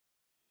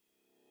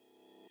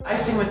I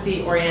sing with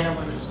the Oriana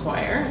Women's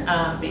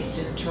Choir, based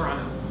in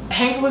Toronto.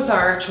 Henkaa was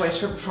our choice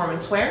for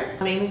performance wear,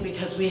 mainly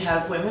because we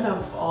have women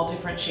of all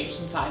different shapes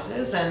and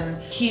sizes,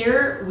 and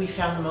here we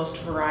found the most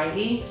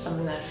variety,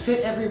 something that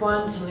fit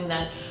everyone, something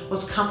that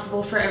was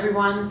comfortable for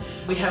everyone.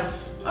 We have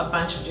a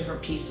bunch of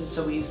different pieces,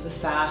 so we use the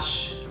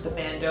sash, the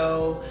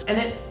bandeau, and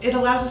it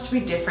allows us to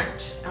be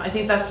different. I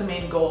think that's the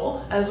main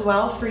goal as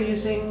well for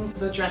using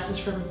the dresses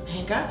from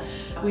Henkaa.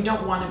 We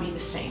don't want to be the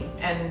same,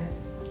 and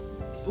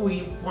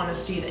we want to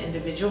see the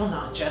individual,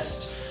 not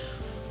just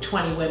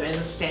 20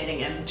 women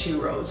standing in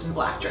 2 rows in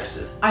black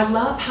dresses. I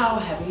love how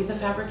heavy the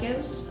fabric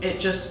is. It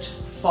just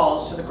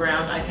falls to the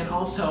ground. I can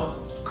also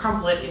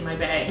crumple it in my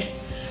bag,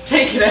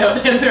 take it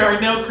out, and there are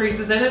no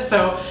creases in it.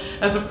 So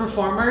as a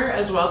performer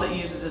as well that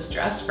uses this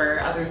dress for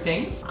other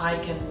things, I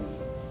can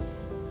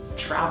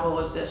travel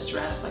with this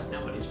dress like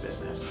nobody's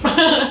business.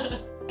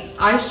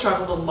 I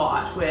struggled a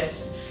lot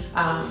with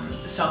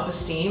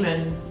self-esteem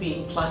and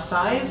being plus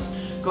size.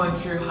 Going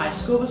through high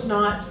school was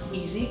not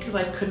easy because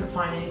I couldn't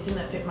find anything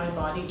that fit my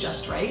body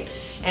just right,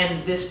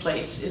 and this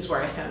place is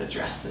where I found a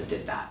dress that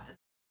did that.